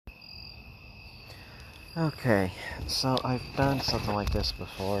Okay, so I've done something like this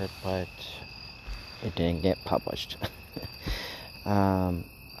before, but it didn't get published. um,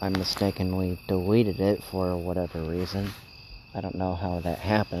 I mistakenly deleted it for whatever reason. I don't know how that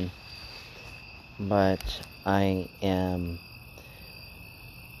happened, but I am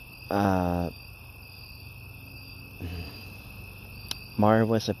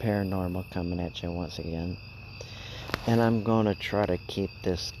Marvelous Paranormal coming at you once again. And I'm going to try to keep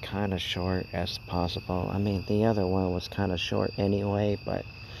this kind of short as possible. I mean, the other one was kind of short anyway, but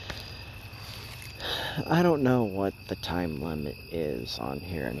I don't know what the time limit is on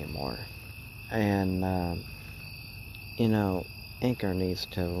here anymore. And, Anchor needs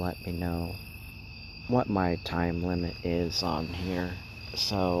to let me know what my time limit is on here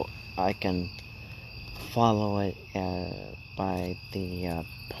so I can follow it by the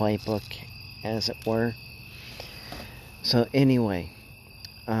playbook, as it were. So anyway,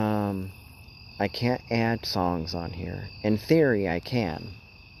 I can't add songs on here. In theory, I can.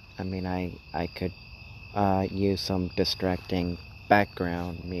 I mean, I could use some distracting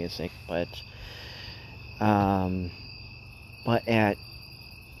background music, but at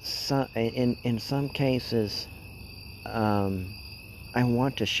in some cases, I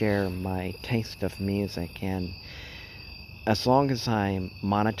want to share my taste of music, and as long as I'm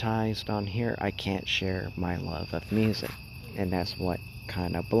monetized on here, I can't share my love of music, and that's what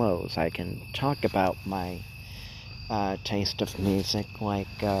kind of blows. I can talk about my taste of music, like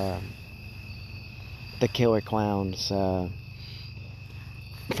the Killer Clowns from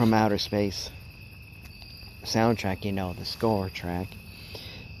Outer Space soundtrack, the score track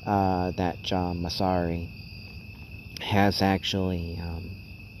that John Massari has actually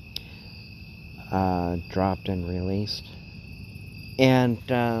dropped and released. And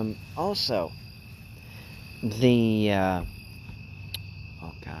also the oh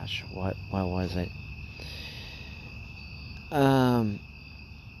gosh, what was it?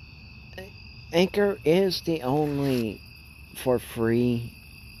 Anchor is the only for free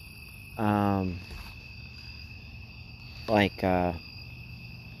app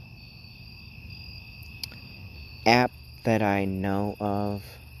that I know of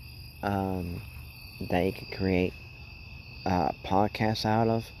that you could create podcasts out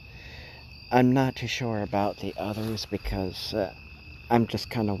of. I'm not too sure about the others because I'm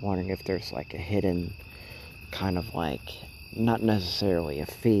just kind of wondering if there's like a hidden kind of like, not necessarily a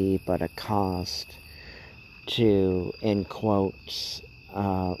fee, but a cost to, in quotes,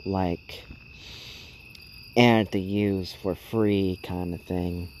 like add the use for free kind of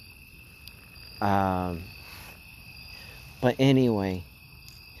thing. But anyway,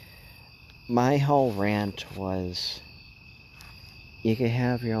 my whole rant was, you can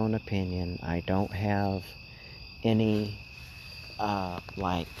have your own opinion. I don't have any,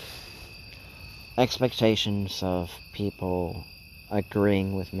 expectations of people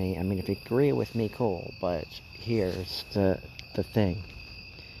agreeing with me. I mean, if you agree with me, cool, but here's the thing.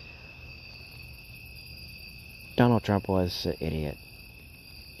 Donald Trump was an idiot.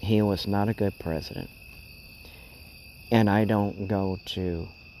 He was not a good president. And I don't go to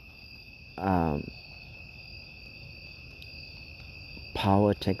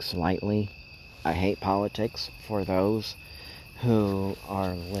politics lightly. I hate politics. For those who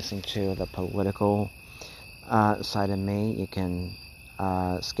are listening to the political side of me, you can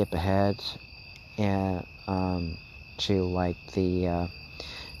skip ahead and to like the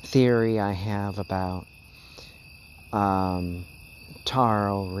theory I have about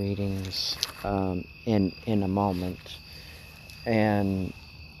tarot readings in a moment. And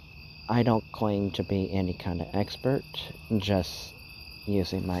I don't claim to be any kind of expert, just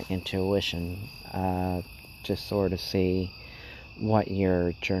using my intuition to sort of see what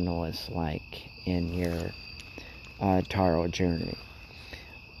your journal is like in your tarot journey.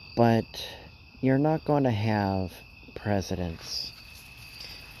 But you're not going to have presidents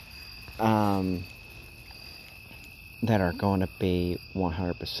that are going to be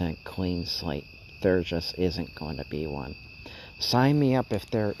 100% clean slate. There just isn't going to be one. Sign me up if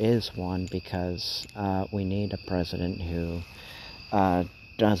there is one, because we need a president who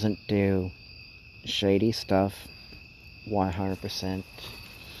doesn't do shady stuff 100%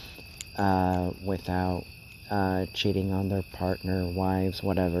 without cheating on their partner, wives,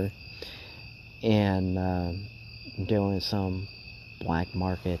 whatever, and doing some black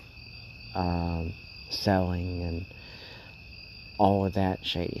market selling and all of that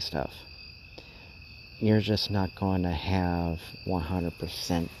shady stuff. You're just not going to have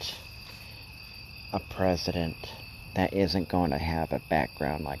 100% a president that isn't going to have a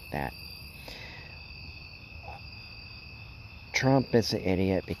background like that. Trump is an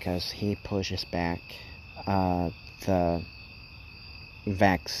idiot because he pushes back the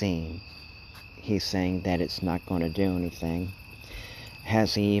vaccine. He's saying that it's not going to do anything.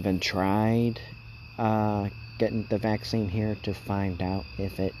 Has he even tried getting the vaccine here to find out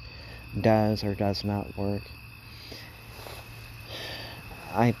if it does or does not work?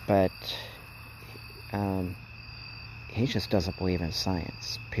 I bet he just doesn't believe in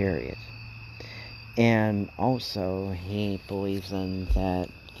science, period. And also, he believes in that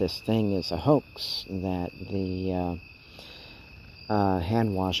this thing is a hoax, that the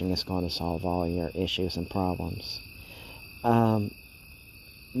hand washing is going to solve all your issues and problems.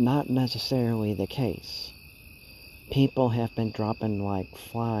 Not necessarily the case. People have been dropping like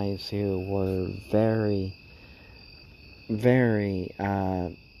flies who were very, very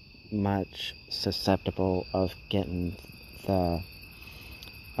much susceptible of getting the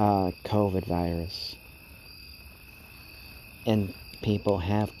COVID virus. And people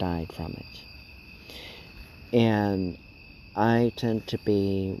have died from it. And I tend to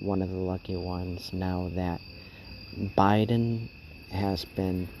be one of the lucky ones now that Biden has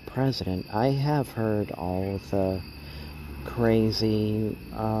been president. I have heard all the crazy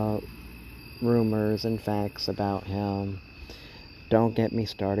rumors and facts about him. Don't get me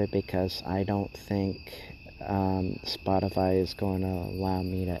started, because I don't think Spotify is going to allow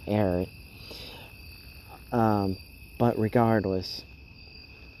me to air it. But regardless,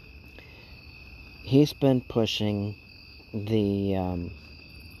 he's been pushing the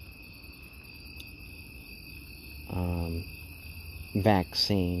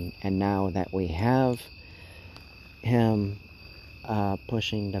vaccine, and now that we have him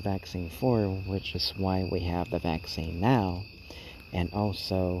pushing the vaccine forward, which is why we have the vaccine now, and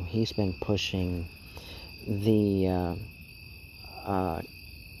also he's been pushing the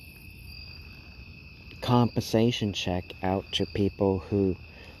compensation check out to people who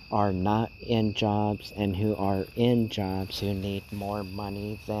are not in jobs and who are in jobs who need more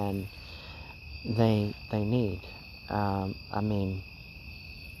money than they need. I mean,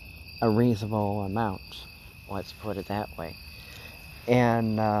 a reasonable amount, let's put it that way.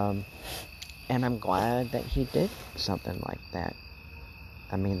 And I'm glad that he did something like that.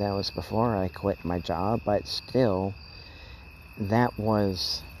 I mean, that was before I quit my job, but still, that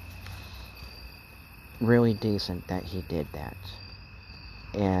was really decent that he did that.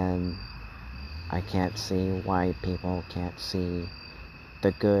 And I can't see why people can't see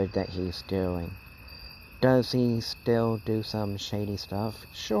the good that he's doing. Does he still do some shady stuff?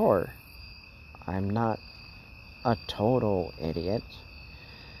 Sure. I'm not a total idiot,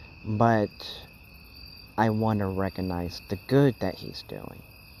 but I want to recognize the good that he's doing.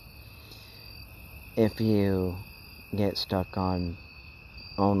 If you get stuck on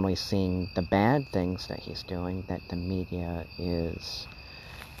only seeing the bad things that he's doing, that the media is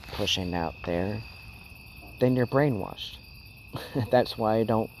pushing out there, then you're brainwashed. That's why I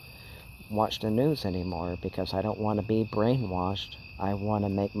don't watch the news anymore, because I don't want to be brainwashed. I want to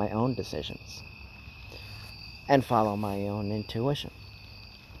make my own decisions and follow my own intuition.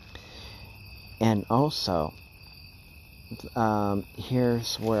 And also,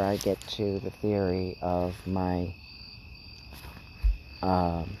 here's where I get to the theory of my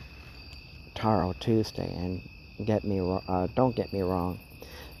Taro Tuesday. And don't get me wrong,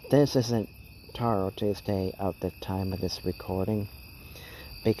 this isn't Taro Tuesday of the time of this recording,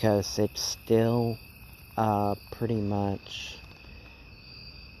 because it's still pretty much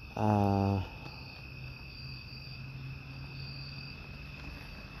oh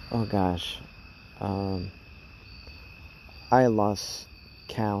gosh, I lost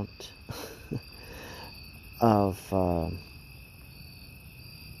count of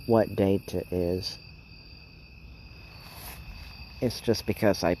what date it is. It's just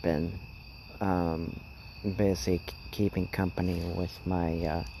because I've been busy keeping company with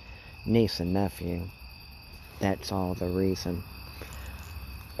my niece and nephew. That's all the reason.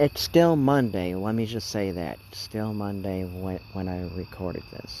 It's still Monday, let me just say that. It's still Monday when I recorded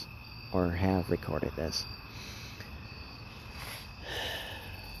this, or have recorded this.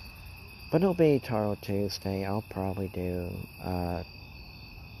 But it'll be Tarot Tuesday. I'll probably do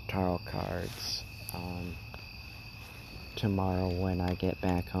tarot cards tomorrow when I get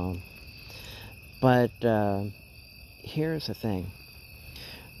back home. But here's the thing.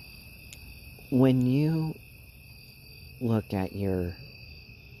 When you look at your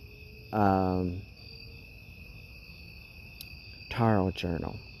tarot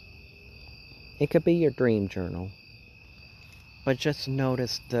journal, it could be your dream journal, but just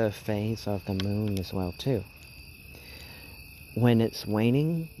notice the phase of the moon as well too. When it's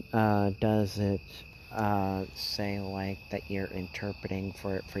waning, does it say like that you're interpreting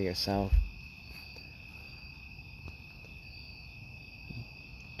for yourself?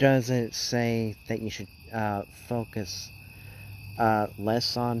 Does it say that you should focus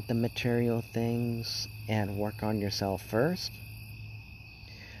less on the material things and work on yourself first?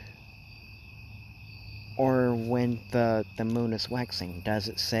 Or when the moon is waxing, does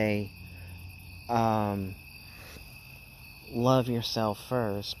it say love yourself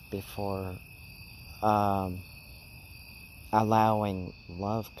first before allowing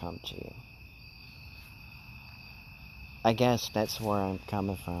love come to you? I guess that's where I'm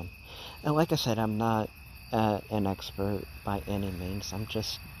coming from. And like I said, I'm not an expert by any means. I'm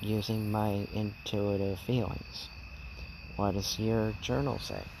just using my intuitive feelings. What does your journal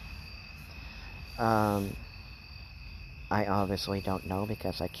say? I obviously don't know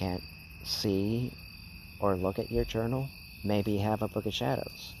because I can't see or look at your journal. Maybe you have a book of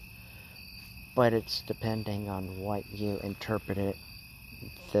shadows. But it's depending on what you interpreted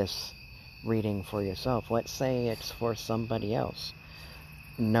this reading for yourself. Let's say it's for somebody else.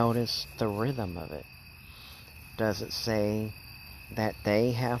 Notice the rhythm of it. Does it say that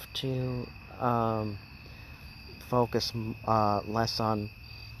they have to focus less on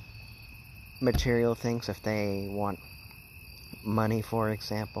material things if they want money, for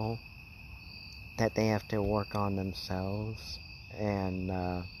example? That they have to work on themselves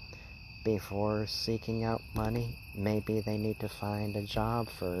and before seeking out money? Maybe they need to find a job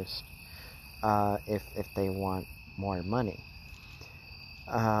first if they want more money.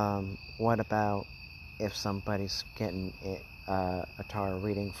 What about if somebody's getting a tarot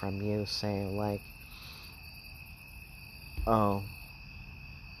reading from you saying like, oh,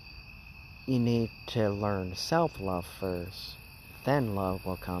 you need to learn self-love first, then love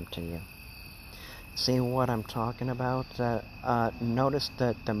will come to you. See what I'm talking about? Notice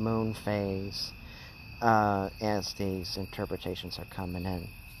the moon phase as these interpretations are coming in.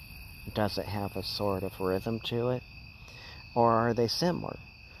 Does it have a sort of rhythm to it? Or are they similar?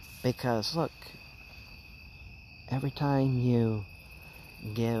 Because look, every time you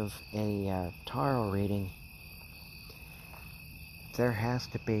give a tarot reading, there has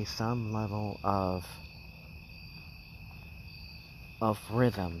to be some level of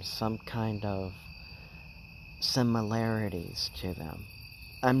rhythm, some kind of similarities to them.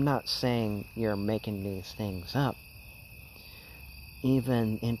 I'm not saying you're making these things up.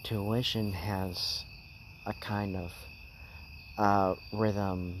 Even intuition has a kind of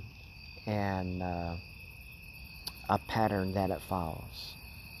rhythm and a pattern that it follows.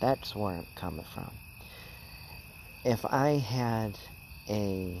 That's where I'm coming from. If I had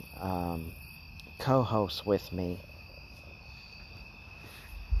a co-host with me,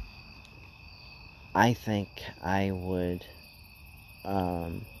 I think I would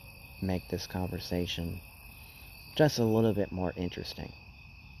make this conversation just a little bit more interesting.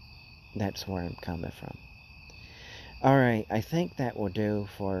 That's where I'm coming from. Alright, I think that will do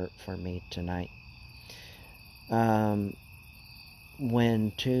for me tonight.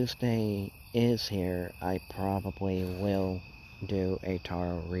 When Tuesday is here, I probably will do a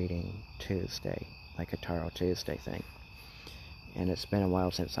tarot reading Tuesday, like a Tarot Tuesday thing. And it's been a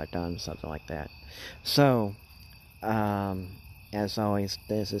while since I've done something like that. So, as always,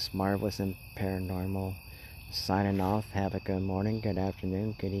 this is Marvelous and Paranormal signing off. Have a good morning, good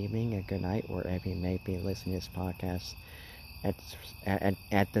afternoon, good evening, and good night, wherever you may be listening to this podcast at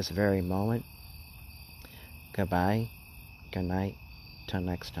this very moment. Goodbye, good night, till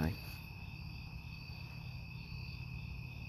next time.